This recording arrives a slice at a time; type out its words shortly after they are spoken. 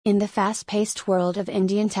In the fast-paced world of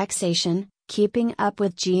Indian taxation, keeping up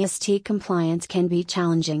with GST compliance can be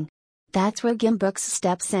challenging. That's where GimBooks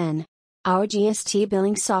steps in. Our GST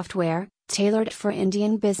billing software, tailored for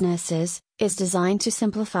Indian businesses, is designed to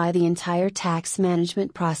simplify the entire tax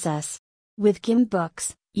management process. With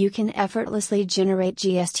GimBooks, you can effortlessly generate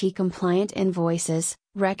GST-compliant invoices,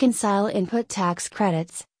 reconcile input tax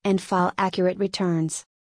credits, and file accurate returns.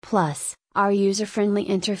 Plus, our user-friendly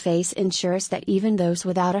interface ensures that even those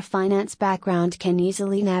without a finance background can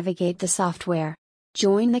easily navigate the software.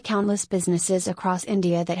 Join the countless businesses across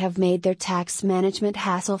India that have made their tax management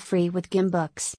hassle-free with GimBooks.